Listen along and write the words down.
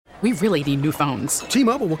we really need new phones.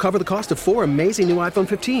 T-Mobile will cover the cost of 4 amazing new iPhone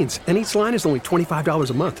 15s, and each line is only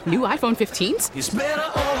 $25 a month. New iPhone 15s? It's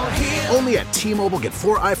better over here. Only at T-Mobile, get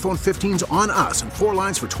 4 iPhone 15s on us and 4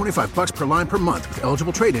 lines for $25 per line per month with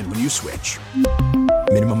eligible trade-in when you switch.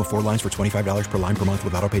 Minimum of 4 lines for $25 per line per month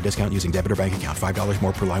with autopay discount using debit or bank account. $5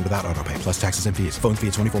 more per line without autopay, plus taxes and fees. Phone fee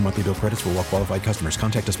at 24 monthly bill credits for well-qualified customers.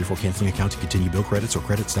 Contact us before canceling account to continue bill credits or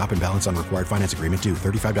credit stop and balance on required finance agreement due.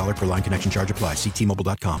 $35 per line connection charge applies. See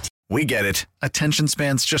T-Mobile.com. We get it. Attention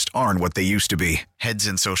spans just aren't what they used to be. Heads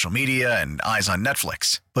in social media and eyes on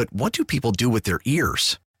Netflix. But what do people do with their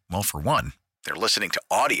ears? Well, for one, they're listening to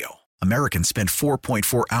audio. Americans spend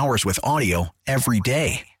 4.4 hours with audio every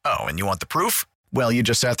day. Oh, and you want the proof? Well, you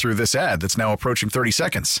just sat through this ad that's now approaching 30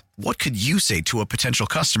 seconds. What could you say to a potential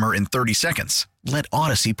customer in 30 seconds? Let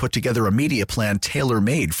Odyssey put together a media plan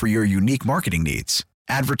tailor-made for your unique marketing needs.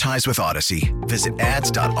 Advertise with Odyssey. Visit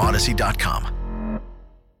ads.odyssey.com.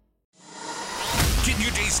 Get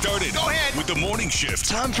your day started. Go ahead with the morning shift.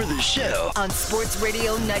 Time for the show on Sports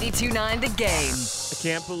Radio 92.9 The Game. I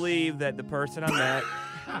can't believe that the person I met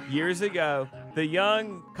years ago, the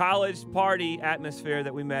young college party atmosphere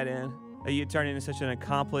that we met in, that you turned into such an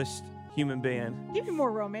accomplished human being. Give me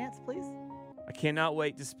more romance, please. I cannot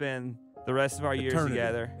wait to spend the rest of our years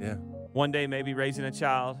together. Yeah. One day maybe raising a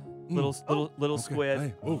child, little okay.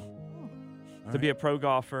 squid, Hey. to be a pro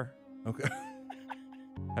golfer. Okay.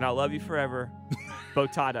 And I love you forever,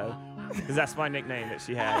 Botato, because that's my nickname that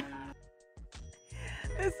she had.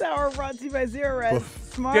 This hour brought to you by Zero Res.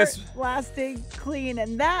 Smart, lasting, clean,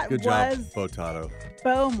 and that Good was job, Botato.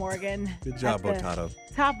 Beau Morgan. Good job, At the Botato.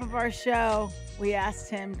 Top of our show, we asked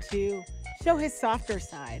him to show his softer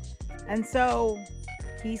side. And so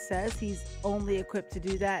he says he's only equipped to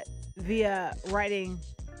do that via writing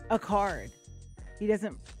a card. He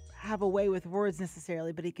doesn't have a way with words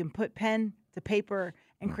necessarily, but he can put pen to paper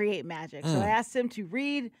and create magic. So I asked him to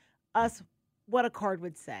read us what a card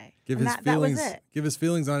would say. Give his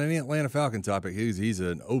feelings on any Atlanta Falcon topic. He's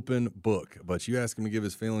an open book. But you ask him to give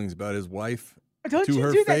his feelings about his wife. Don't to you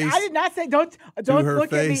her do face, that? I did not say. Don't look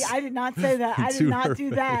face, at me. I did not say that. I did not do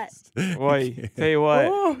that. Boy, tell you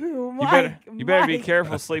what, Mike, you better be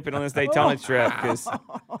careful sleeping on this Daytona trip, because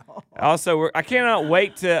also I cannot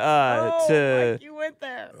wait to you went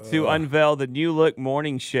there. to unveil the new look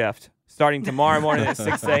morning shift starting tomorrow morning at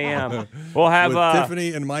 6 a.m. We'll have with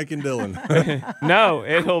Tiffany and Mike and Dylan. No,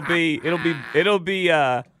 it'll be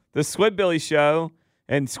the Squidbilly show.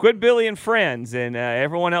 And Squidbilly and friends, and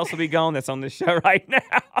everyone else will be gone that's on this show right now.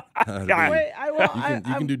 Wait,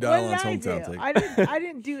 you can do Dial-On's hometown take. I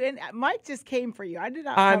didn't do any. Mike just came for you. I did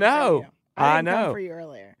not. I come know. For you. I didn't know. come for you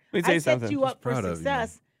earlier. Let me tell you I set something. you up for proud of you.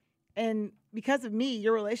 success, and because of me,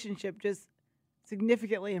 your relationship just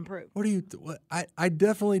significantly improved. What do you? What? I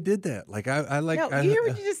definitely did that. Like I like. No, you hear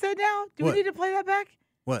what you just said now? Do we need to play that back?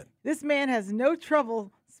 What? This man has no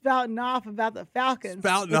trouble spouting off about the Falcons.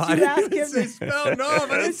 Spouting off. I didn't say spouting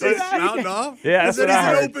off. I didn't say spouting off. Yeah, that's what I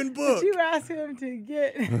heard. He's an open book. Did you ask him to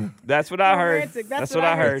get That's what I heard. romantic? That's what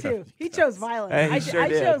I heard. Too. He chose violence. Hey, he I sure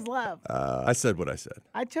did. chose love. I said what I said.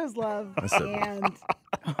 I chose love. I said and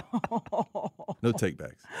no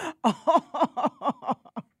takebacks.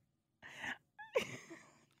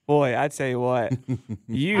 Boy, I tell you what,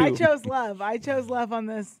 I chose love. I chose love on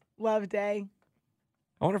this love day.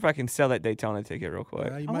 I wonder if I can sell that Daytona ticket real quick.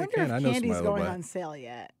 You I might wonder can. if I know candy's somebody going will buy on it. sale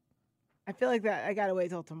yet. I feel like that I gotta wait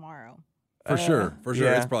till tomorrow. For sure.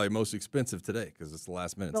 yeah. It's probably most expensive today because it's the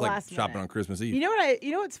last minute. The It's like last shopping minute. on Christmas Eve. You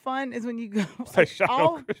know what's fun is when you go. It's like shopping I'll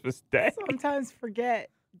on Christmas Day. sometimes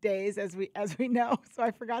forget days as we know. So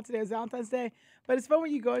I forgot today was Valentine's Day. But it's fun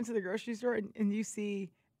when you go into the grocery store and you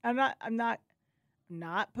see. I'm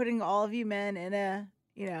not putting all of you men in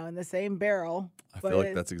in the same barrel. I feel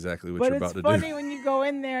like that's exactly what but you're about to it's funny do. when you go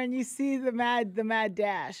in there and you see the mad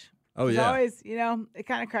dash. Oh, It's yeah. always, it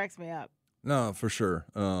kind of cracks me up. No, for sure.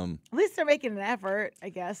 At least they're making an effort, I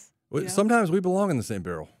guess. Sometimes we belong in the same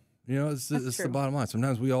barrel. It's That's the true. bottom line.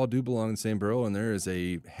 Sometimes we all do belong in the same barrel, and there is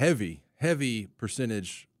a heavy, heavy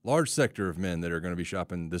percentage, large sector of men that are going to be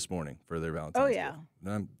shopping this morning for their Valentine's Oh, yeah. gift.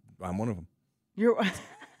 And I'm one of them. You're.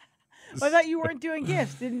 Well, I thought you weren't doing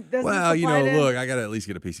gifts. Well, look, I got to at least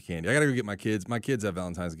get a piece of candy. I got to go get my kids. My kids have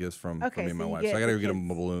Valentine's gifts from me and my wife. So I got to go get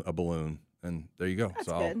them a balloon. And there you go. That's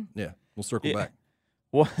so good. we'll circle back.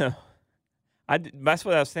 Well, that's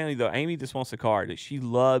what I was saying though. Amy just wants a card. She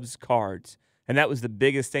loves cards. And that was the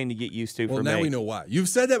biggest thing to get used to for me. Well, now we know why. You've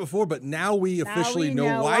said that before, but now we officially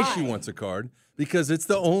know why she wants a card, because it's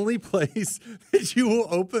the only place that you will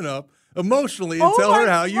open up emotionally and tell her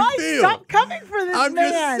how you Mike, feel. Stop coming for this I'm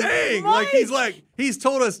man. just saying. Mike. He's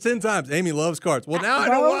told us 10 times, Amy loves cards. Well, now I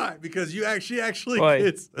know why. Because she actually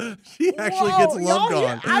gets loved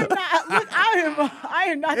on. I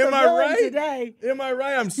am not the villain today. Am I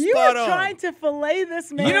right? I'm spot on. You are trying to fillet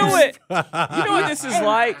this man. You know what this is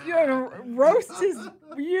like? You're going to roast his,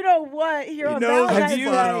 you know what, here on Valentine's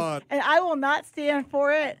Day. And I will not stand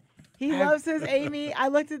for it. He loves his Amy. I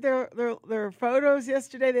looked at their photos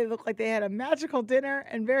yesterday. They look like they had a magical dinner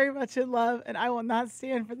and very much in love. And I will not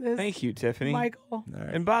stand for this. Thank you, Tiffany. Michael.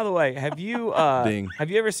 Right. And by the way, have you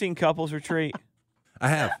ever seen Couples Retreat? I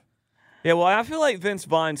have. Yeah, well, I feel like Vince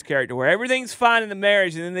Vaughn's character, where everything's fine in the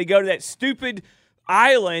marriage, and then they go to that stupid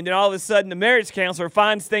island, and all of a sudden the marriage counselor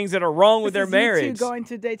finds things that are wrong with their marriage. You two going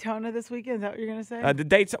to Daytona this weekend? Is that what you're going to say?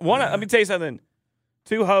 Let me tell you something.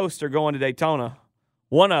 2 hosts are going to Daytona.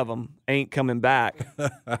 One of them ain't coming back.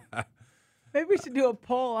 Maybe we should do a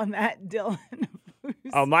poll on that, Dylan.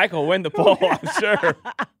 Oh, Michael win the poll, I'm sure.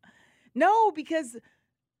 No, because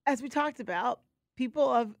as we talked about, people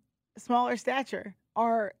of smaller stature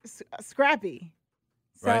are scrappy.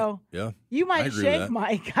 So you might shake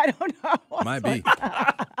Mike. I don't know. Might be.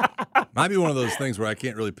 Might be one of those things where I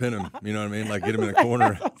can't really pin him. You know what I mean? Like get him in a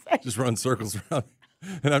corner, just run circles around,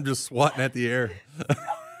 and I'm just swatting at the air.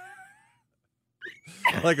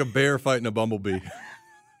 Like a bear fighting a bumblebee.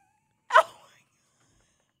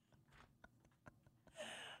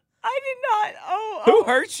 I did not. Who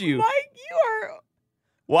hurt you? Mike, you are.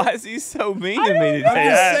 Why is he so mean to me today? I'm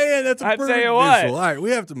just saying that's a perfect visual. What? All right,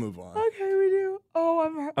 we have to move on. Okay, we do. Oh,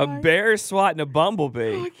 I'm hurt. A bear swatting a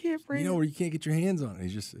bumblebee. Oh, I can't breathe. You know where you can't get your hands on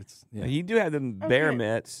it. You do have them bear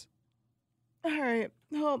mitts. All right.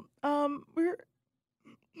 Well, we're.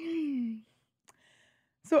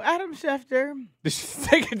 So Adam Schefter. Just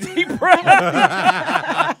take a deep breath.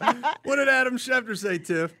 What did Adam Schefter say,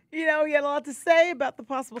 Tiff? You know, he had a lot to say about the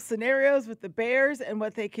possible scenarios with the Bears and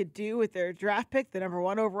what they could do with their draft pick, the number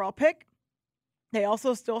 1 overall pick. They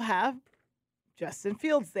also still have Justin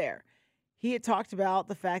Fields there. He had talked about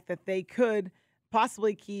the fact that they could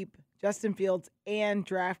possibly keep Justin Fields and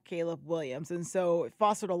draft Caleb Williams. And so it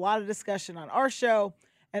fostered a lot of discussion on our show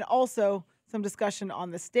and also some discussion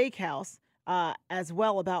on the Steakhouse as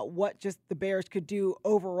well about what just the Bears could do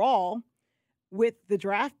overall with the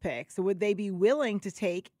draft pick. So would they be willing to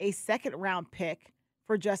take a 2nd-round pick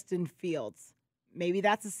for Justin Fields? Maybe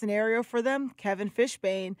that's a scenario for them. Kevin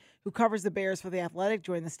Fishbain, who covers the Bears for The Athletic,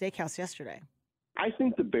 joined the Steakhouse yesterday. I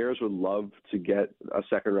think the Bears would love to get a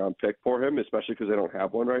 2nd-round pick for him, especially because they don't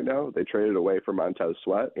have one right now. They traded away for Montez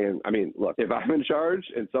Sweat. And, I mean, look, if I'm in charge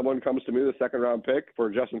and someone comes to me with a 2nd-round pick for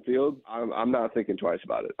Justin Fields, I'm not thinking twice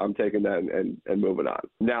about it. I'm taking that and moving on.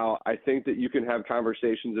 Now, I think that you can have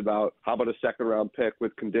conversations about how about a 2nd-round pick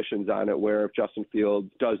with conditions on it where if Justin Fields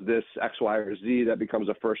does this X, Y, or Z, that becomes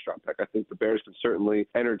a 1st-round pick. I think the Bears can certainly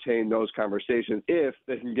entertain those conversations if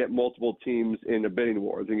they can get multiple teams in a bidding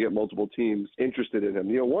war. They can get multiple teams interested in him.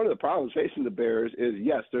 You know, one of the problems facing the Bears is,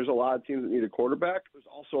 yes, there's a lot of teams that need a quarterback. There's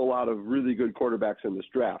also a lot of really good quarterbacks in this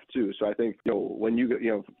draft, too. So I think,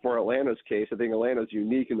 when for Atlanta's case, I think Atlanta's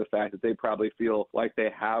unique in the fact that they probably feel like they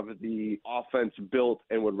have the offense built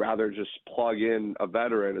and would rather just plug in a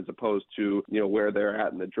veteran as opposed to, where they're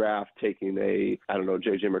at in the draft, taking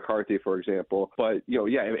J.J. McCarthy, for example. But,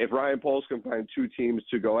 if Ryan Poles can find 2 teams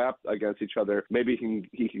to go up against each other, maybe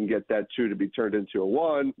he can get that 2 to be turned into a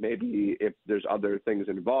 1. Maybe if there's other things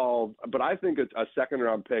involved. But I think a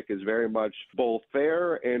 2nd-round pick is very much both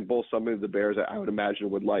fair and both something the Bears, I would imagine,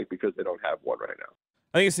 would like because they don't have one right now.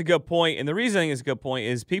 I think it's a good point. And the reason I think it's a good point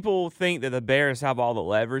is people think that the Bears have all the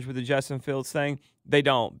leverage with the Justin Fields thing. They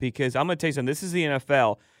don't, because I'm going to tell you something. This is the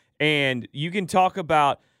NFL, and you can talk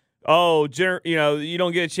about, you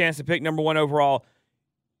don't get a chance to pick number 1 overall.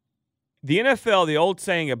 The NFL, the old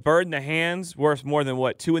saying, a bird in the hand's worth more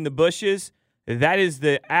than 2 in the bushes. That is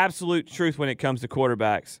the absolute truth when it comes to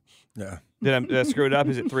quarterbacks. Yeah. Did I screw it up?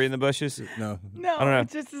 Is it 3 in the bushes? No. No, I don't know.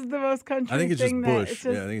 It just is the most country I think it's just thing bush. It's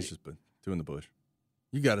I think it's just 2 in the bush.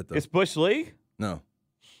 You got it, though. It's Bush League? No.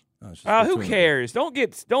 It's just Who cares? You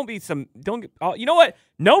know what?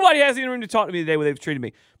 Nobody has any room to talk to me today where they've treated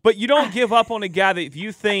me. But you don't give up on a guy that if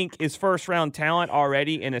you think is 1st-round talent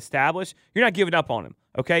already and established, you're not giving up on him,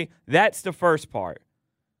 okay? That's the first part.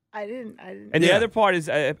 I didn't. And the other part is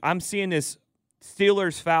I'm seeing this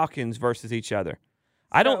Steelers-Falcons versus each other.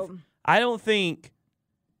 I don't think –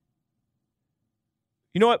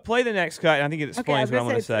 you know what? Play the next cut. I think it explains what I'm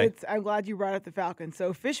going to say. I'm glad you brought up the Falcons.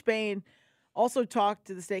 So Fishbain also talked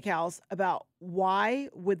to the Steakhouse about why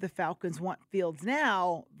would the Falcons want Fields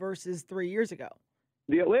now versus 3 years ago.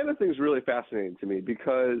 The Atlanta thing is really fascinating to me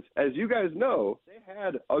because, as you guys know, they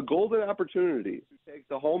had a golden opportunity to take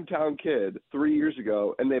the hometown kid 3 years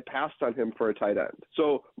ago, and they passed on him for a tight end.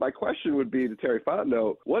 So my question would be to Terry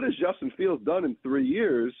Fontenot, what has Justin Fields done in 3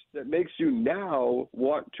 years that makes you now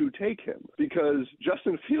want to take him? Because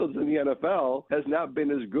Justin Fields in the NFL has not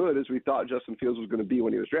been as good as we thought Justin Fields was going to be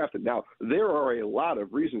when he was drafted. Now, there are a lot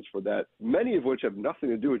of reasons for that, many of which have nothing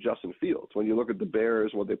to do with Justin Fields. When you look at the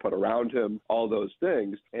Bears, what they put around him, all those things,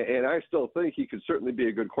 and I still think he could certainly be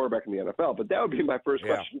a good quarterback in the NFL. But that would be my first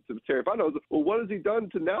question to Terry Fontenot. Well, what has he done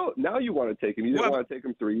to now you want to take him? You didn't want to take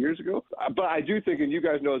him 3 years ago? But I do think, and you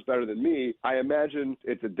guys know this better than me, I imagine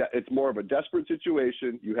it's more of a desperate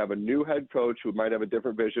situation. You have a new head coach who might have a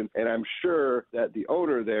different vision, and I'm sure that the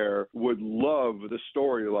owner there would love the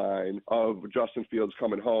storyline of Justin Fields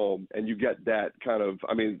coming home, and you get that kind of,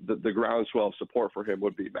 I mean, the groundswell of support for him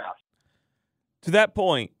would be massive. To that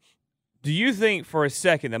point, do you think for a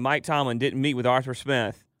second that Mike Tomlin didn't meet with Arthur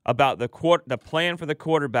Smith about the plan for the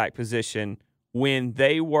quarterback position when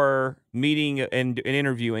they were meeting and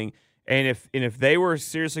interviewing, and if they were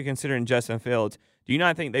seriously considering Justin Fields, do you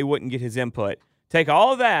not think they wouldn't get his input? Take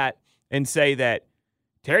all of that and say that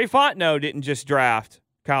Terry Fontenot didn't just draft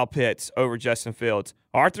Kyle Pitts over Justin Fields.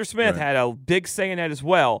 Arthur Smith had a big say in that as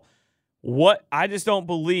well. I just don't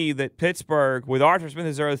believe that Pittsburgh, with Arthur Smith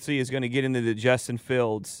as OC, is going to get into the Justin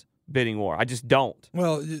Fields bidding war. I just don't.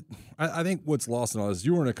 Well, I think what's lost in all this,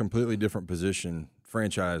 you were in a completely different position,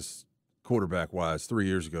 franchise quarterback-wise, 3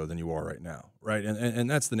 years ago than you are right now, right? And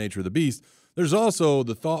that's the nature of the beast. There's also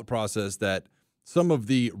the thought process that some of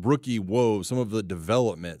the rookie woes, some of the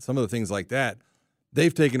development, some of the things like that,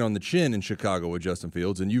 they've taken on the chin in Chicago with Justin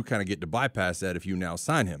Fields, and you kind of get to bypass that if you now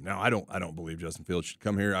sign him. Now, I don't believe Justin Fields should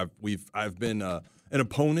come here. I've been an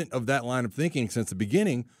opponent of that line of thinking since the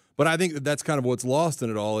beginning, but I think that's kind of what's lost in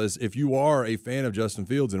it all is if you are a fan of Justin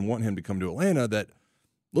Fields and want him to come to Atlanta, that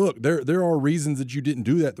look, there are reasons that you didn't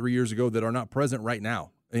do that 3 years ago that are not present right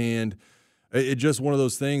now, and it's just one of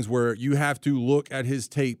those things where you have to look at his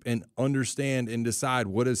tape and understand and decide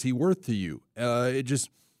what is he worth to you.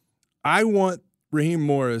 I want Raheem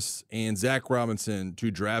Morris and Zach Robinson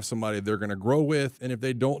to draft somebody they're going to grow with, and if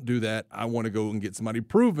they don't do that, I want to go and get somebody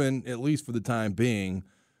proven, at least for the time being,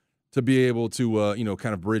 to be able to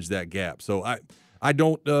kind of bridge that gap. So I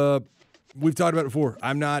don't. We've talked about it before.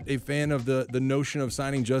 I'm not a fan of the notion of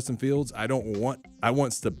signing Justin Fields. I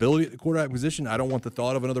want stability at the quarterback position. I don't want the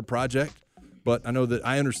thought of another project. But I know that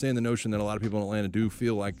I understand the notion that a lot of people in Atlanta do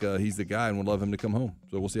feel like he's the guy and would love him to come home.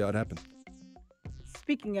 So we'll see how it happens.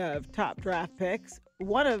 Speaking of top draft picks,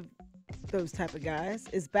 one of those type of guys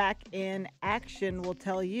is back in action. We'll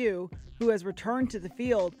tell you who has returned to the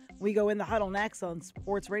field. We go in the huddle next on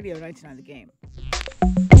Sports Radio 99 The Game.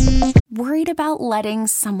 Worried about letting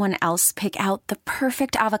someone else pick out the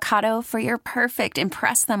perfect avocado for your perfect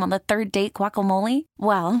impress them on the third date guacamole?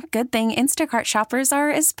 Well, good thing Instacart shoppers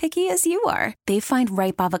are as picky as you are. They find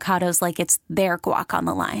ripe avocados like it's their guac on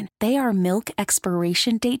the line. They are milk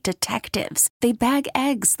expiration date detectives. They bag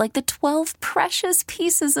eggs like the 12 precious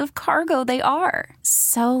pieces of cargo they are.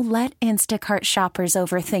 So let Instacart shoppers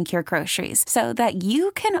overthink your groceries so that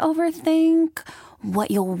you can overthink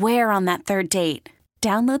what you'll wear on that third date.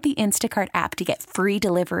 Download the Instacart app to get free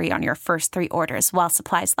delivery on your first 3 orders while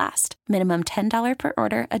supplies last. Minimum $10 per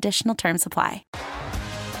order. Additional terms apply.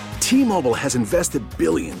 T-Mobile has invested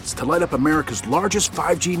billions to light up America's largest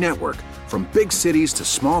 5G network, from big cities to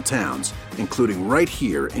small towns, including right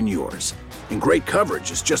here in yours. And great coverage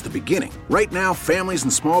is just the beginning. Right now, families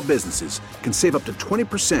and small businesses can save up to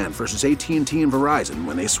 20% versus AT&T and Verizon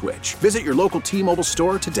when they switch. Visit your local T-Mobile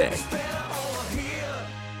store today.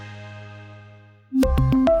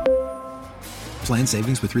 Plan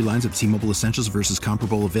savings with 3 lines of T-Mobile Essentials versus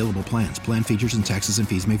comparable available plans. Plan features and taxes and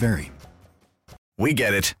fees may vary. We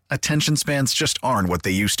get it. Attention spans just aren't what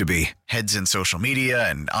they used to be. Heads in social media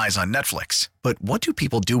and eyes on Netflix. But what do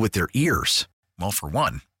people do with their ears? Well, for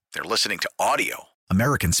one, they're listening to audio.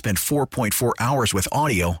 Americans spend 4.4 hours with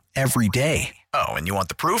audio every day. Oh, and you want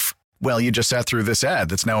the proof? Well, you just sat through this ad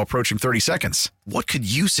that's now approaching 30 seconds. What could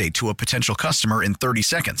you say to a potential customer in 30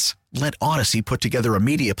 seconds? Let Odyssey put together a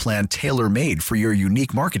media plan tailor-made for your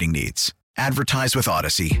unique marketing needs. Advertise with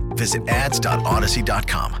Odyssey. Visit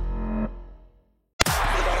ads.odyssey.com.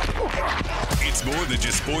 It's more than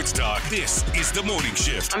just sports talk. This is The Morning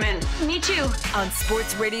Shift. I'm in. Me too. On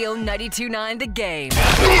Sports Radio 92.9 The Game.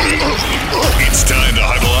 It's time to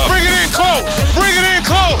huddle up. Bring it in close. Bring it in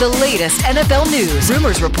close. The latest NFL news,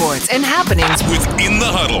 rumors, reports, and happenings with In The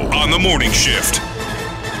Huddle on The Morning Shift.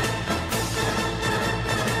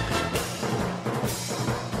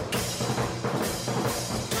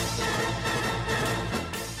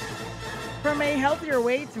 from a healthier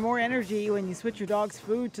weight to more energy when you switch your dog's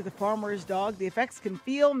food to the Farmer's Dog. The effects can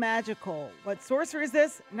feel magical. What sorcery is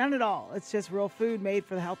this? None at all. It's just real food made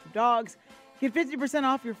for the health of dogs. Get 50%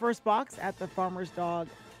 off your first box at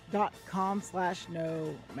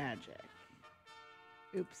thefarmersdog.com/no-magic.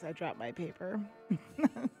 Oops, I dropped my paper.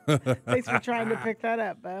 Thanks for trying to pick that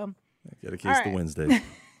up, Bo. Got to kiss the Wednesday.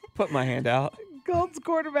 Put my hand out. Colts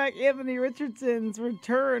quarterback Anthony Richardson's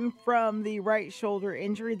return from the right shoulder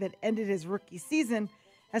injury that ended his rookie season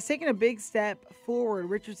has taken a big step forward.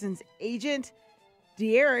 Richardson's agent,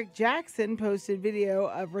 De'Aaron Jackson, posted video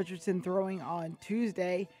of Richardson throwing on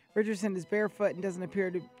Tuesday. Richardson is barefoot and doesn't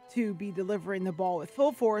appear to be delivering the ball with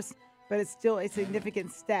full force, but it's still a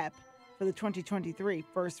significant step for the 2023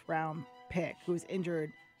 first-round pick, who was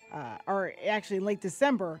injured, or actually in late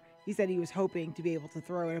December. He said he was hoping to be able to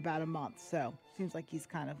throw in about a month. So seems like he's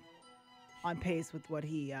kind of on pace with what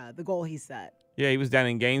the goal he set. Yeah, he was down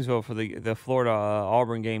in Gainesville for the Florida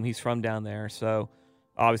Auburn game. He's from down there, so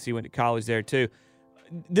obviously went to college there too.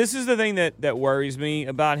 This is the thing that worries me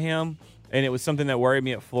about him, and it was something that worried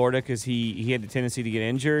me at Florida because he had the tendency to get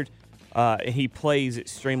injured. He plays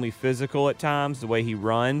extremely physical at times, the way he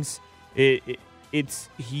runs. He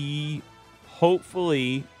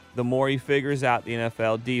hopefully, the more he figures out the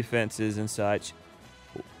NFL defenses and such,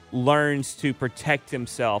 learns to protect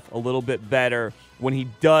himself a little bit better when he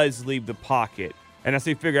does leave the pocket. And I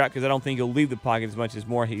say figure out because I don't think he'll leave the pocket as much as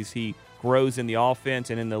more he grows in the offense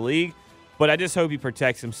and in the league. But I just hope he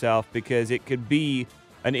protects himself because it could be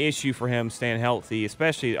an issue for him staying healthy,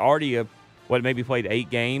 especially already maybe played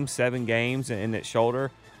 7 games in that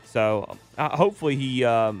shoulder. So hopefully he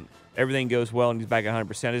everything goes well and he's back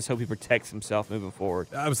 100%. I just hope he protects himself moving forward.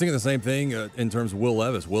 I was thinking the same thing in terms of Will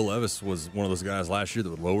Levis. Will Levis was one of those guys last year that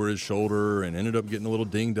would lower his shoulder and ended up getting a little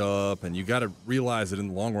dinged up. And you got to realize that in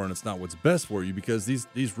the long run, it's not what's best for you because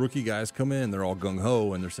these rookie guys come in, they're all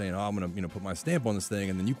gung-ho, and they're saying, I'm going to put my stamp on this thing.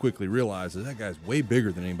 And then you quickly realize that guy's way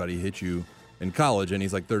bigger than anybody hit you in college, and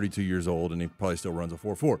he's like 32 years old, and he probably still runs a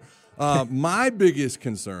 4.4. My biggest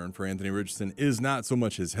concern for Anthony Richardson is not so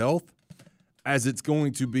much his health as it's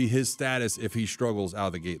going to be his status if he struggles out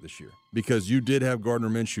of the gate this year. Because you did have Gardner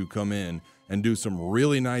Minshew come in and do some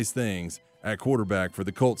really nice things at quarterback for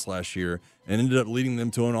the Colts last year and ended up leading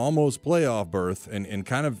them to an almost playoff berth and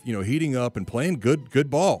kind of, heating up and playing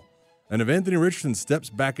good ball. And if Anthony Richardson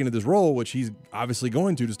steps back into this role, which he's obviously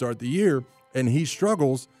going to start the year, and he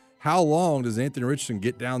struggles, how long does Anthony Richardson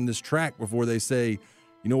get down this track before they say,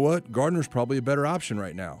 you know what, Gardner's probably a better option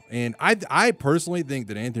right now? And I personally think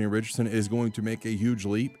that Anthony Richardson is going to make a huge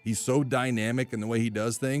leap. He's so dynamic in the way he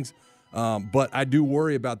does things. But I do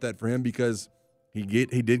worry about that for him because he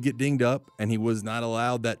did get dinged up, and he was not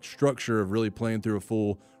allowed that structure of really playing through a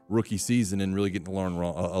full rookie season and really getting to learn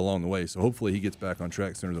along the way. So hopefully he gets back on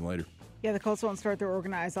track sooner than later. Yeah, the Colts won't start their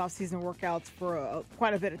organized offseason workouts for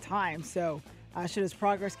quite a bit of time. So should his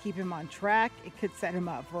progress keep him on track, it could set him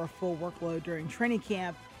up for a full workload during training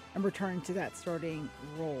camp and return to that starting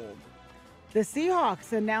role. The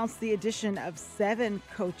Seahawks announced the addition of 7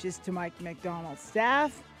 coaches to Mike McDonald's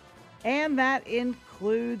staff, and that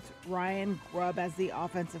includes Ryan Grubb as the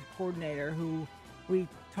offensive coordinator, who we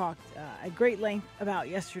talked at great length about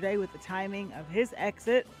yesterday with the timing of his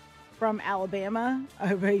exit from Alabama,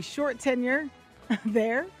 of a short tenure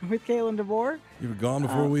there with Kalen DeBoer. You were gone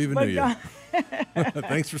before we even knew you.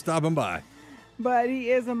 Thanks for stopping by. But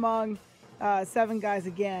he is among 7 guys,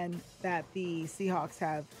 again, that the Seahawks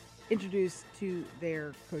have introduced to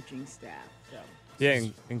their coaching staff. So. Yeah,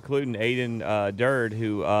 including Aden Durde,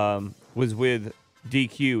 who was with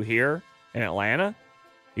DQ here in Atlanta.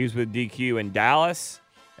 He was with DQ in Dallas,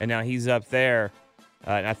 and now he's up there.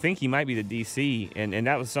 And I think he might be the DC, and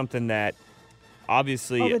that was something that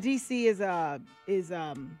obviously. Oh, the DC is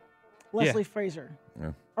Leslie Frazier.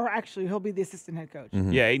 Yeah. Or actually, he'll be the assistant head coach.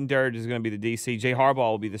 Mm-hmm. Yeah, Aden Durde is going to be the DC. Jay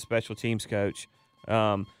Harbaugh will be the special teams coach.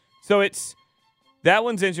 So that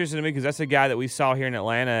one's interesting to me because that's a guy that we saw here in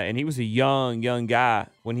Atlanta, and he was a young guy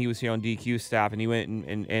when he was here on DQ staff, and he went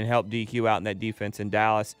and helped DQ out in that defense in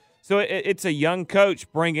Dallas. So it's a young coach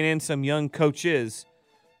bringing in some young coaches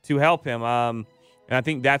to help him. And I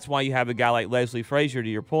think that's why you have a guy like Leslie Frazier, to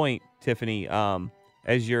your point, Tiffany,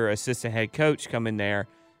 as your assistant head coach come in there,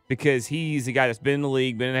 because he's a guy that's been in the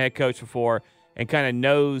league, been a head coach before, and kind of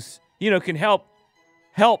knows, can help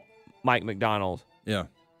Mike McDonald. Yeah.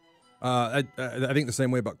 I think the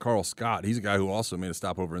same way about Carl Scott. He's a guy who also made a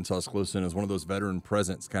stop over in Tuscaloosa and is one of those veteran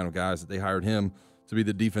presence kind of guys that they hired him to be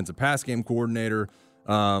the defensive pass game coordinator.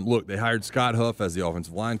 Look, they hired Scott Huff as the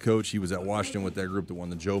offensive line coach. He was at Washington with that group that won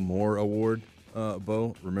the Joe Moore Award.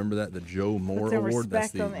 Bo? Remember that? The Joe Moore Put some Award?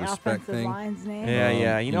 That's respect the on the respect offensive thing. line's name.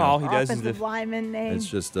 Yeah. You know, all he does is offensive lineman name. It's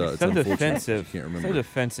just so it's unfortunate. defensive. I can't remember. So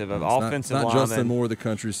defensive of It's offensive not lineman. Justin Moore, the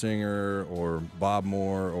country singer, or Bob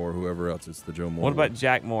Moore, or whoever else. It's the Joe Moore. What about Award.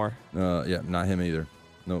 Jack Moore? Yeah, not him either.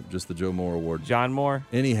 Nope, just the Joe Moore Award. John Moore?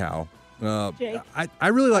 Anyhow, Jake? I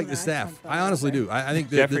really like the staff. I honestly do. I think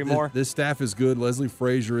Jeffrey Moore? This staff is good. Leslie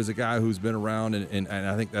Frazier is a guy who's been around, and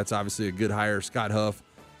I think that's obviously a good hire. Scott Huff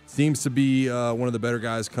seems to be one of the better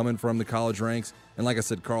guys coming from the college ranks. And like I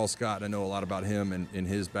said, Carl Scott, I know a lot about him and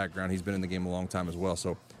his background. He's been in the game a long time as well.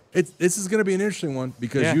 So this is going to be an interesting one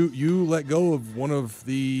because you let go of one of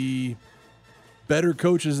the better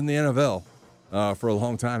coaches in the NFL for a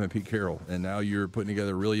long time in Pete Carroll, and now you're putting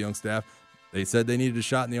together a really young staff. They said they needed a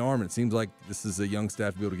shot in the arm, and it seems like this is a young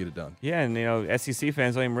staff to be able to get it done. Yeah, and SEC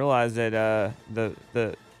fans don't even realize that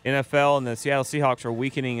the NFL and the Seattle Seahawks are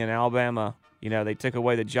weakening in Alabama. They took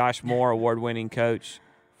away the Josh Moore award-winning coach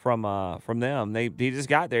from them. He just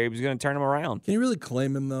got there. He was going to turn them around. Can you really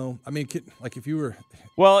claim him though? I mean, if you were,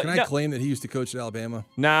 can I claim that he used to coach at Alabama?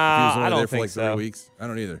 Nah, I don't there for think like so. 3 weeks. I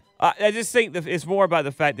don't either. I just think that it's more about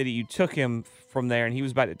the fact that you took him from there, and he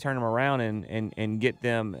was about to turn them around and get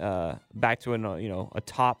them back to a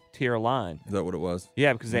top tier line. Is that what it was?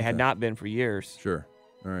 Yeah, because they had not been for years. Sure.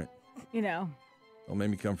 All right. Don't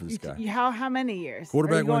make me come for this guy. How many years?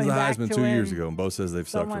 Quarterback wins the Heisman 2 years ago, and Bo says they've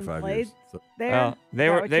sucked for 5 years. So.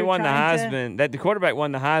 They won the Heisman. The quarterback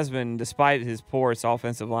won the Heisman despite his poorest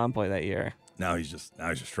offensive line play that year. Now he's just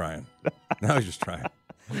trying. Now he's just trying.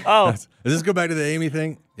 Oh, does this go back to the Amy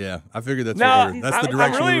thing? Yeah, I figured that's the direction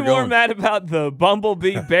I'm really we were going. more mad about the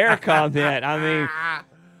Bumblebee Bear comment. I mean,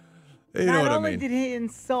 you know what I mean. Not only did he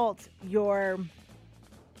insult your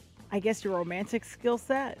romantic skill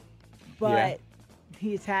set, but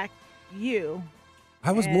he attacked you.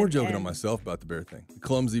 I was more joking on myself about the bear thing. The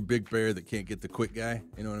clumsy big bear that can't get the quick guy.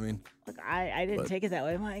 You know what I mean? Look, I didn't take it that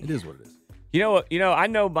way, Mike. It is what it is. You know what? I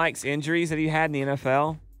know Mike's injuries that he had in the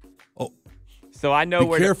NFL. Oh, so I know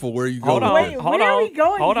be careful where you go. Hold on, Wait, hold where on, are we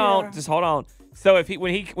going hold here? on, just hold on. So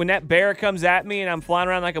when that bear comes at me and I'm flying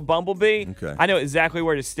around like a bumblebee, I know exactly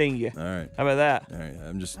where to sting you. All right. How about that? All right.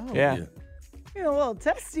 I'm just yeah. You're a little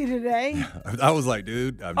testy today. I was like,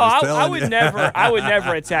 dude, I'm just telling I would you. I would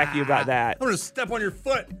never attack you about that. I'm gonna step on your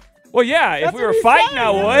foot. Well, yeah, if we were fighting, I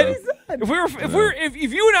would.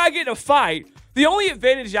 If you and I get in a fight, the only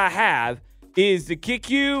advantage I have is to kick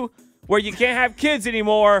you where you can't have kids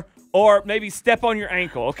anymore, or maybe step on your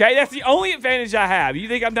ankle. Okay, that's the only advantage I have. You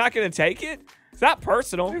think I'm not going to take it? It's not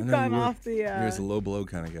personal. We've gone off the. You're just a low blow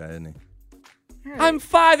kind of guy, isn't he? I'm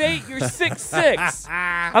 5'8", you're 6'6".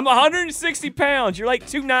 I'm 160 pounds. You're like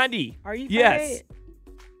 290. Are you 5'8"? Yes.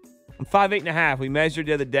 I'm 5'8.5". We measured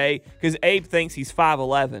the other day because Abe thinks he's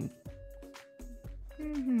 5'11".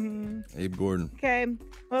 Abe Gordon. Okay.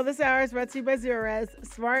 Well, this hour is brought to you by Zerez.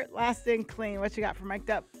 Smart, lasting, clean. What you got for Mic'd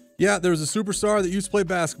Up? Yeah, there was a superstar that used to play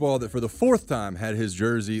basketball that for the 4th time had his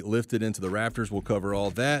jersey lifted into the rafters. We'll cover all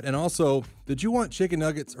that. And also, did you want chicken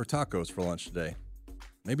nuggets or tacos for lunch today?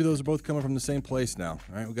 Maybe those are both coming from the same place now.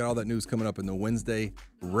 All right, we got all that news coming up in the Wednesday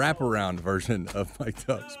wraparound version of Mic'd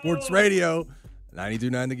Up. Sports Radio,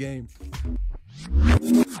 92.9 The Game.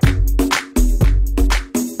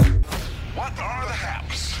 What are the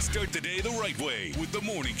haps? Start the day the right way with the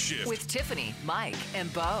Morning Shift. With Tiffany, Mike,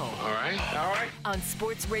 and Beau. All right. On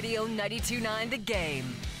Sports Radio 92.9 The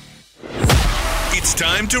Game. It's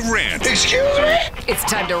time to rant. Excuse me? It's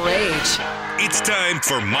time to rage. It's time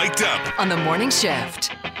for Mic'd Up on the Morning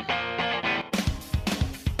Shift.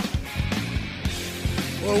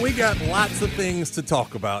 Well, we got lots of things to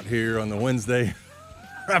talk about here on the Wednesday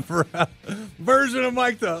wraparound version of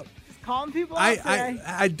Mic'd Up. Just calling people out today.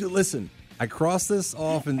 I do. Listen, I crossed this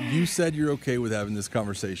off, and you said you're okay with having this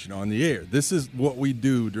conversation on the air. This is what we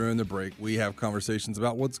do during the break. We have conversations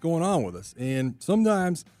about what's going on with us, and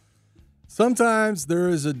sometimes there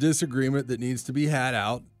is a disagreement that needs to be had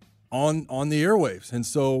out on the airwaves. And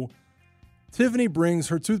so Tiffany brings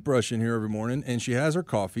her toothbrush in here every morning, and she has her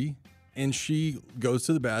coffee, and she goes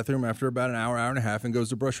to the bathroom after about an hour and a half and goes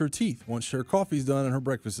to brush her teeth once her coffee's done and her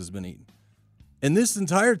breakfast has been eaten. And this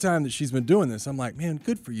entire time that she's been doing this, I'm like, man,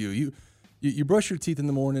 good for you. You brush your teeth in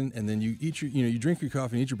the morning, and then you eat you drink your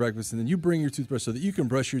coffee and eat your breakfast, and then you bring your toothbrush so that you can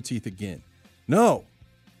brush your teeth again. No,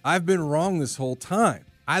 I've been wrong this whole time.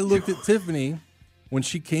 I looked at Tiffany when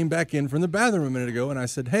she came back in from the bathroom a minute ago, and I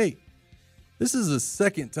said, hey, this is the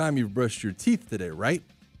second time you've brushed your teeth today, right?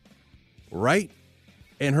 Right?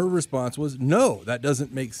 And her response was, no, that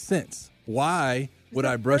doesn't make sense. Why would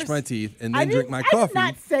I brush my teeth and then drink my coffee?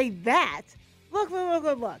 I did not say that. Look.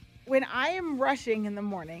 When I am rushing in the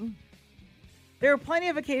morning, There are plenty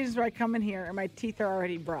of occasions where I come in here and my teeth are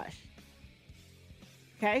already brushed.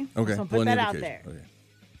 Okay? Okay. So put that out occasion. there. Okay.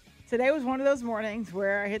 Today was one of those mornings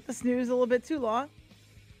where I hit the snooze a little bit too long,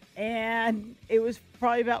 and it was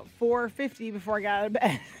probably about 4:50 before I got out of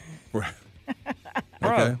bed. Right.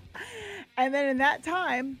 Okay. And then in that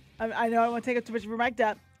time, I know I don't want to take up too much of your mic'd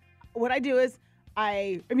up. What I do is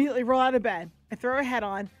I immediately roll out of bed. I throw a head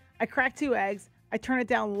on. I crack 2 eggs. I turn it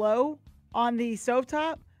down low on the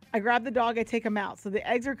stovetop. I grab the dog. I take him out. So the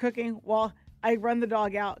eggs are cooking while I run the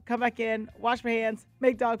dog out, come back in, wash my hands,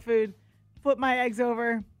 make dog food, flip my eggs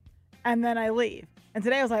over, and then I leave. And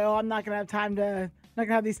today I was like, I'm not going to have time to, not going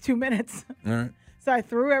to have these 2 minutes. All right. So I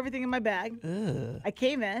threw everything in my bag. I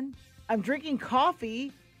came in. I'm drinking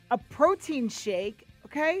coffee, a protein shake,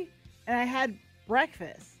 okay? And I had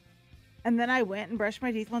breakfast. And then I went and brushed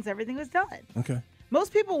my teeth once everything was done. Okay.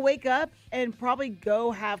 Most people wake up and probably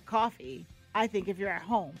go have coffee, I think, if you're at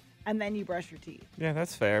home. And then you brush your teeth. Yeah,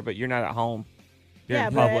 that's fair, but you're not at home. You're Yeah,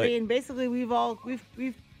 in but public. I mean, basically, we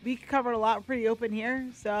covered a lot. We're pretty open here,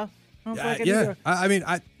 so I don't feel like I need Yeah. to- I mean,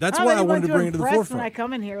 that's I don't why need I wanted one to bring it to the impress forefront. When I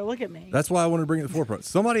come in here, look at me. That's why I wanted to bring it to the forefront.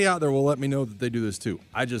 Somebody out there will let me know that they do this too.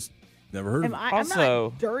 I just never heard of it. I'm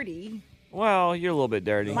not dirty. Well, you're a little bit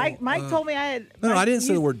dirty. Mike told me I had. No, Mike, I didn't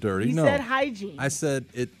say the word dirty. You No. said hygiene. I said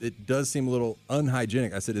it does seem a little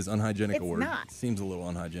unhygienic. I said, is unhygienic It's a word? not. It seems a little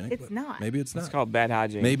unhygienic. It's but not. Maybe it's not. It's called bad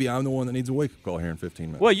hygiene. Maybe I'm the one that needs a wake-up call here in 15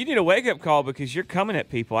 minutes. Well, you need a wake-up call because you're coming at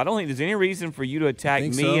people. I don't think there's any reason for you to attack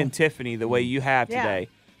me Think so? and Tiffany the way you have Yeah. today.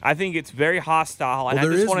 I think it's very hostile, and Well, I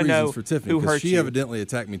there just is want to know reasons for Tiffany who because hurt she you. evidently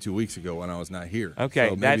attacked me 2 weeks ago when I was not here. Okay,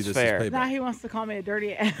 so maybe that's this fair. Is payback. Now he wants to call me a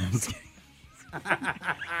dirty ass.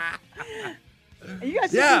 You guys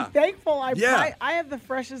should Yeah. be thankful. Yeah. I have the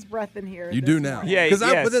freshest breath in here. You this do now. morning. Yeah, Because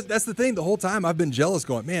yes. that's the thing. The whole time I've been jealous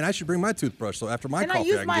going, man, I should bring my toothbrush so after my And I coffee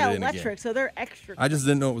use can my get it in electric, again. so they're extra. I just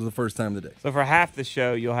didn't know it was the first time of the day. So for half the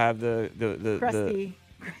show, you'll have the crusty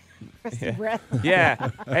breath. yeah,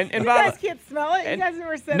 and You by guys the, can't smell it. You and- guys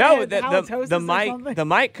ever said no, halitosis the or mic something? the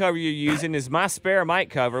mic cover you're using is my spare mic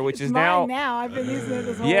cover, which It's is mine now. now. I've been using it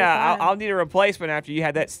this whole Yeah, time. I'll need a replacement after you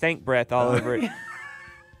had that stank breath all over it.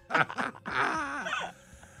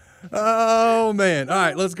 Oh, man. All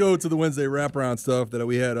right, let's go to the Wednesday wraparound stuff that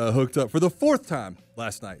we had hooked up for the 4th time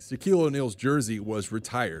last night. Shaquille O'Neal's jersey was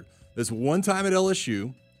retired. This one time at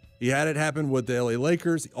LSU. He had it happen with the LA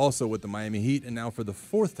Lakers, also with the Miami Heat, and now for the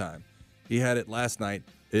 4th time, he had it last night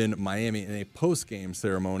in Miami in a post-game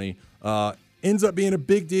ceremony. Ends up being a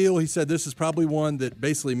big deal. He said this is probably one that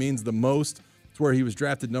basically means the most. It's where he was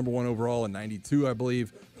drafted #1 overall in '92, I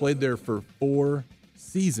believe. Played there for 4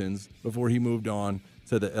 seasons before he moved on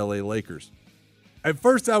to the LA Lakers. At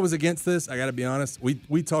first, I was against this. I got to be honest.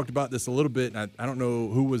 We talked about this a little bit, and I don't know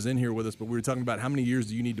who was in here with us, but we were talking about how many years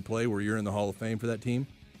do you need to play where you're in the Hall of Fame for that team.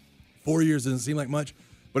 4 years doesn't seem like much,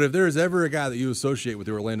 but if there is ever a guy that you associate with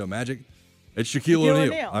the Orlando Magic, it's Shaquille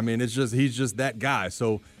O'Neal. I mean, he's just that guy.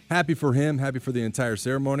 So happy for him, happy for the entire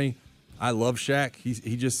ceremony. I love Shaq.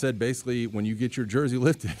 He just said basically when you get your jersey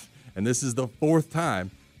lifted, and this is the 4th time,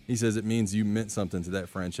 he says it means you meant something to that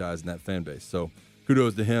franchise and that fan base. So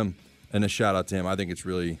kudos to him and a shout out to him. I think it's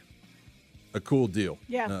really a cool deal.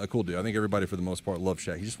 Yeah. A cool deal. I think everybody for the most part loves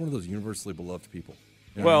Shaq. He's just one of those universally beloved people.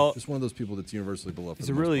 You know Well, what I mean? Just one of those people that's universally beloved. He's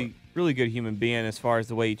for a the most really, part. really good human being as far as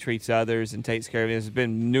the way he treats others and takes care of it. There's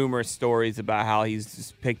been numerous stories about how he's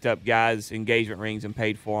just picked up guys' engagement rings and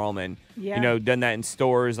paid for them, and done that in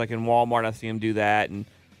stores like in Walmart. I see him do that, and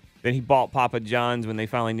then he bought Papa John's when they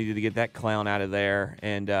finally needed to get that clown out of there,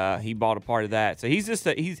 and he bought a part of that. So he's just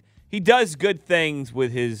he does good things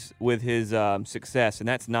with his success, and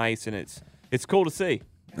that's nice, and it's cool to see.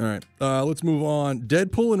 All right, let's move on.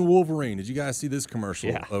 Deadpool and Wolverine. Did you guys see this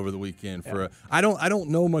commercial Yeah. over the weekend? I don't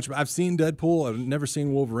know much. I've seen Deadpool. I've never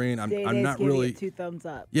seen Wolverine. I'm not really. It 2 thumbs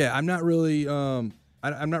up. Yeah, I'm not really.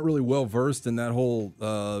 I'm not really well versed in that whole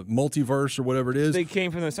multiverse or whatever it is. They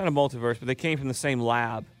came from it's not a multiverse, but they came from the same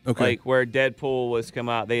lab. Okay. Like where Deadpool was come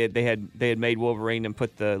out, they had made Wolverine and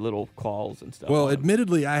put the little claws and stuff. Well, on him.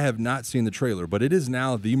 admittedly, I have not seen the trailer, but it is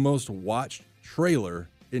now the most watched trailer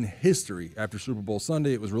in history. After Super Bowl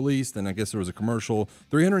Sunday, it was released, and I guess there was a commercial.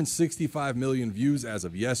 365 million views as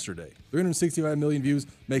of yesterday. 365 million views,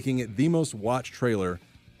 making it the most watched trailer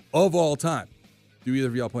of all time. Do either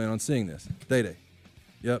of y'all plan on seeing this? Day-Day.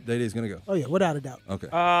 Yep, Day-Day's going to go. Oh, yeah, without a doubt. Okay.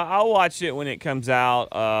 I'll watch it when it comes out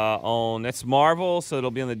on, that's Marvel, so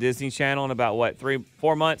it'll be on the Disney Channel in about,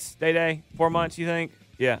 4 months, Day-Day? 4 months, you think?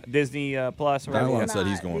 Yeah, Disney Plus or whatever. Dylan said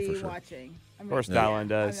he's going for sure. Watching. Of course, Dylan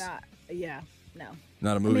does. No.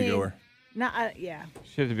 Not a moviegoer? Yeah.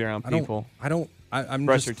 Should be around people. I'm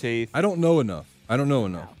Brush just, your teeth. I don't know enough.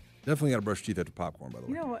 Definitely got to brush your teeth after popcorn, by the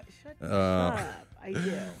way. You know what? Shut up. I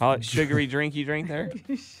do. Oh, sugary drink you drink there?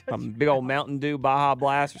 Big old Mountain Dew Baja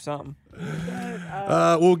Blast or something?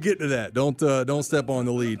 We'll get to that. Don't step on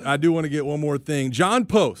the lead. I do want to get one more thing. John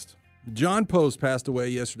Post passed away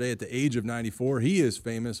yesterday at the age of 94. He is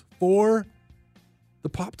famous for the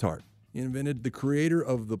Pop-Tart. He invented the creator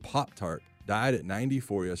of the Pop-Tart. Died at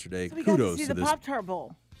 94 yesterday. So we Kudos got to see to the this. Pop-Tart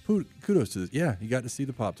Bowl. Kudos to this. Yeah, you got to see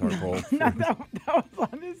the Pop-Tart Bowl. that was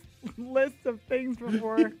on his list of things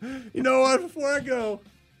before. You know what? Before I go,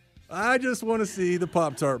 I just want to see the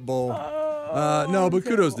Pop-Tart Bowl. No, but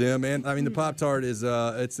kudos to him, man. I mean, the Pop-Tart is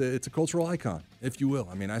it's a cultural icon, if you will.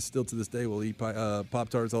 I mean, I still to this day will eat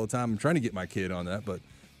Pop-Tarts all the time. I'm trying to get my kid on that, but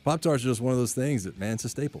Pop-Tarts are just one of those things that, man, it's a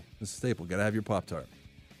staple. It's a staple. Got to have your Pop-Tart.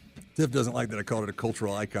 Tiff doesn't like that I called it a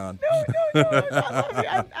cultural icon. No.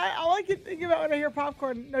 All I can think about when I hear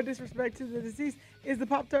popcorn, no disrespect to the deceased, is the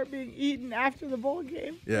Pop-Tart being eaten after the bowl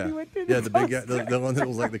game. Yeah, He went through the big guy, the one that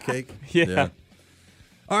was like the cake. Yeah.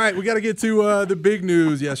 All right, we got to get to the big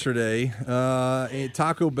news yesterday.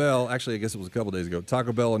 Taco Bell, actually, I guess it was a couple days ago.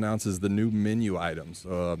 Taco Bell announces the new menu items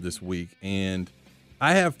this week, and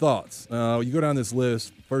I have thoughts. You go down this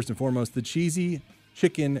list. First and foremost, the cheesy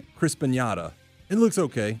chicken crispinata. It looks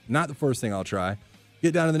okay. Not the first thing I'll try.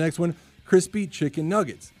 Get down to the next one, crispy chicken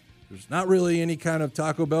nuggets. There's not really any kind of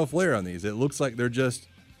Taco Bell flair on these. It looks like they're just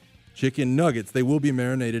chicken nuggets. They will be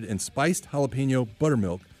marinated in spiced jalapeno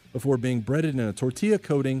buttermilk before being breaded in a tortilla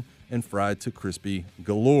coating and fried to crispy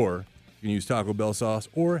galore. You can use Taco Bell sauce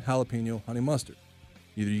or jalapeno honey mustard.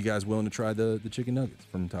 Either you guys willing to try the chicken nuggets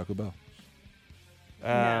from Taco Bell?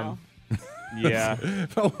 No. Yeah.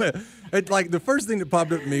 Like the first thing that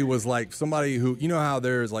popped up to me was like somebody who, you know how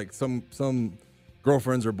there's like some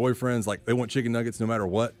girlfriends or boyfriends, like they want chicken nuggets no matter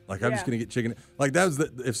what. Like I'm just going to get chicken. Like that was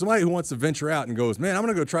if somebody who wants to venture out and goes, man, I'm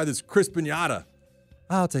going to go try this crispinata.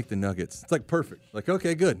 I'll take the nuggets. It's like perfect. Like,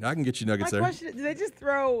 okay, good. I can get you nuggets there. My question, do they just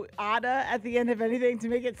throw Ada at the end of anything to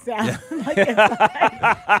make it sound like it's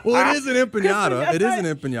like Well, it is an empanada. It is an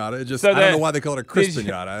empanada. It just, I don't know why they call it a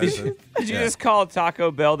crispinata. Did you just call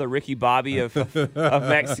Taco Bell the Ricky Bobby of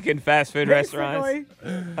Mexican fast food restaurants?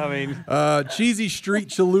 I mean, cheesy street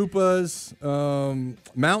chalupas,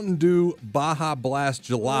 Mountain Dew Baja Blast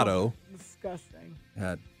gelato. Disgusting.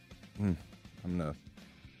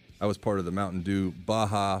 I was part of the Mountain Dew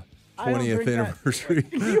Baja 20th anniversary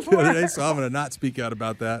the other day, so I'm going to not speak out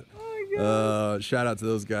about that. Oh, my God. Shout out to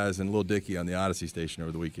those guys and Lil Dicky on the Odyssey station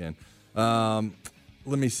over the weekend. Let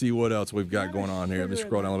me see what else we've got going on here. Let me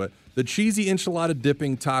scroll down a little bit. The cheesy enchilada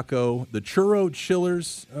dipping taco, the churro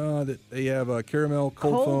chillers that they have caramel,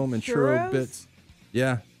 cold foam, and churro bits.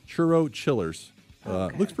 Yeah, churro chillers.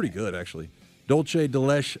 Looks pretty good, actually. Dolce de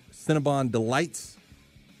Leche Cinnabon Delights,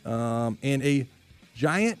 and a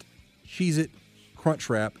giant Cheez-It Crunch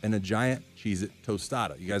Wrap and a giant Cheez-It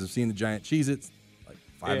Tostada. You guys have seen the giant Cheez-Its, like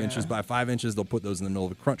 5 inches by 5 inches. They'll put those in the middle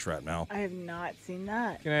of a Crunch Wrap now. I have not seen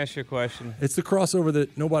that. can I ask you a question? It's the crossover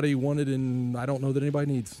that nobody wanted, and I don't know that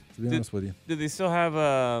anybody needs, to be honest with you. Do they still have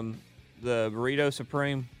the Burrito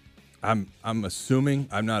Supreme? I'm assuming.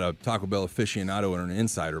 I'm not a Taco Bell aficionado or an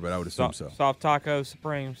insider, but I would assume so. Soft Taco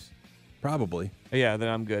Supremes? Probably. Yeah, then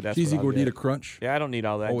I'm good. That's Cheesy what I'll Gordita get. Crunch. Yeah, I don't need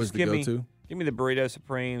all that. Always Just the go-to. Give me the Burrito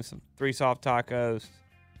Supreme, some 3 soft tacos,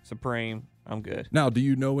 Supreme. I'm good. Now, do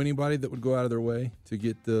you know anybody that would go out of their way to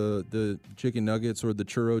get the chicken nuggets or the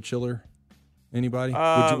churro chiller? Anybody?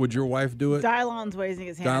 Would your wife do it? Dylon's raising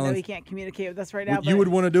his hand. I know he can't communicate with us right now. You would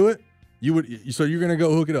want to do it? You would. So you're going to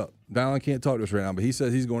go hook it up. Dylon can't talk to us right now, but he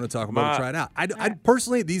says he's going to Taco Bell to try it out. I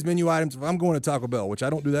personally, these menu items, if I'm going to Taco Bell, which I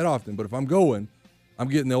don't do that often, but if I'm going, I'm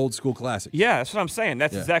getting the old school classic. Yeah, that's what I'm saying.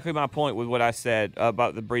 That's exactly my point with what I said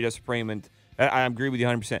about the Burrito Supreme, and I agree with you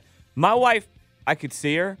 100%. My wife, I could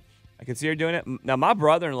see her doing it. Now, my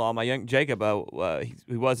brother-in-law, my young Jacob,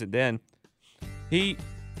 he wasn't then. He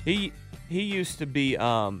used to be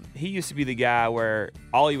the guy where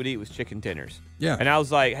all he would eat was chicken tenders. Yeah. And I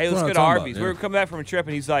was like, hey, let's go to Arby's. We were coming back from a trip,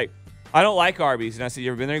 and he's like, I don't like Arby's. And I said,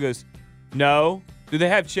 you ever been there? He goes, no. Do they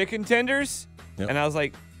have chicken tenders? Yep. And I was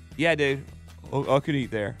like, yeah, dude. I could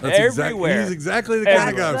eat there. That's everywhere. He's exactly the kind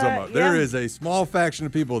of guy I'm talking about. There is a small faction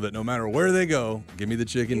of people that no matter where they go, give me the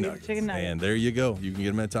chicken nuggets. And there you go. You can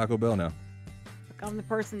get them at Taco Bell now. Look, I'm the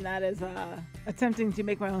person that is attempting to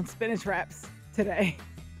make my own spinach wraps today.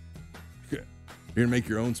 You're going to make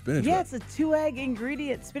your own spinach wrap? Yeah, it's a 2-egg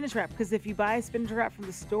ingredient spinach wrap because if you buy a spinach wrap from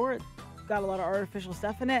the store, it's got a lot of artificial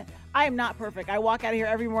stuff in it. I am not perfect. I walk out of here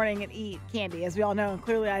every morning and eat candy, as we all know, and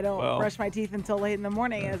clearly I don't brush my teeth until late in the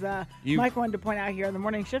morning, as Mike wanted to point out here on the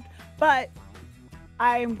morning shift. But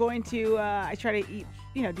I'm going to, I try to eat,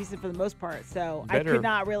 decent for the most part, so I could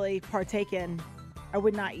not really partake in I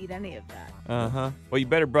would not eat any of that. Uh-huh. Well, you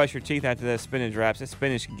better brush your teeth after those spinach wraps. That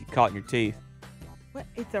spinach can get caught in your teeth. What?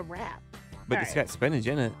 It's a wrap. But it's got spinach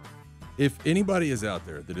in it. If anybody is out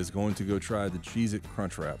there that is going to go try the Cheez-It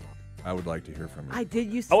Crunch Wrap, I would like to hear from you. I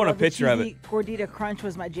did used to I want a love the picture of cheesy it. Gordita Crunch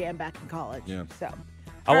was my jam back in college. Yeah. So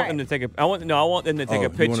I want them to take a. I want them to take a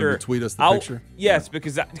picture. You want them to tweet us the picture? Yes,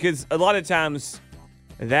 because a lot of times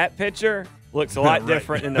that picture looks a lot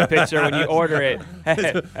different than the picture when you order it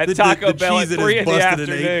at Taco Bell at 3 in the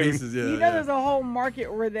afternoon. There's a whole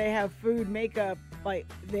market where they have food makeup, like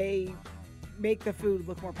they make the food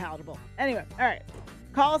look more palatable. Anyway, all right.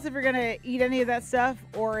 Call us if you're going to eat any of that stuff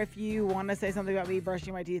or if you want to say something about me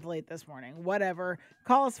brushing my teeth late this morning. Whatever.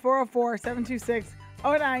 Call us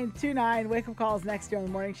 404-726-0929. Wake up calls next year on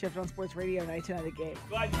the morning shift on Sports Radio 929 The Game.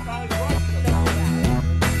 Glad you finally brought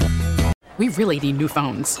We really need new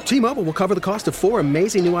phones. T-Mobile will cover the cost of 4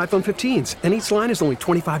 amazing new iPhone 15s, and each line is only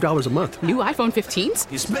 $25 a month. New iPhone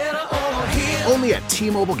 15s? It's better over here. Only at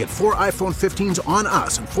T-Mobile, get 4 iPhone 15s on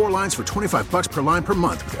us and 4 lines for $25 per line per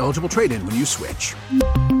month with eligible trade-in when you switch.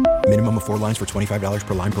 Minimum of 4 lines for $25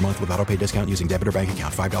 per line per month with autopay discount using debit or bank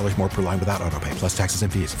account. $5 more per line without autopay, plus taxes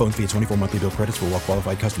and fees. Phone fee at 24 monthly bill credits for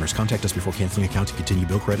well-qualified customers. Contact us before canceling account to continue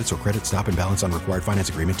bill credits or credit stop and balance on required finance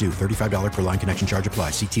agreement due. $35 per line connection charge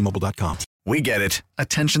applies. See T-Mobile.com. We get it.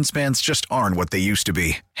 Attention spans just aren't what they used to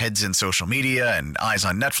be. Heads in social media and eyes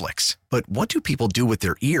on Netflix. But what do people do with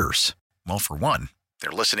their ears? Well, for one,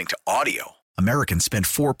 they're listening to audio. Americans spend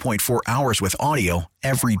 4.4 hours with audio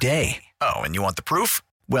every day. Oh, and you want the proof?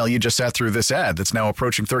 Well, you just sat through this ad that's now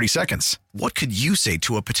approaching 30 seconds. What could you say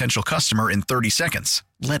to a potential customer in 30 seconds?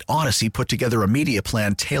 Let Odyssey put together a media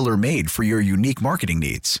plan tailor-made for your unique marketing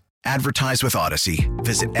needs. Advertise with Odyssey.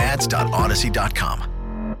 Visit ads.odyssey.com.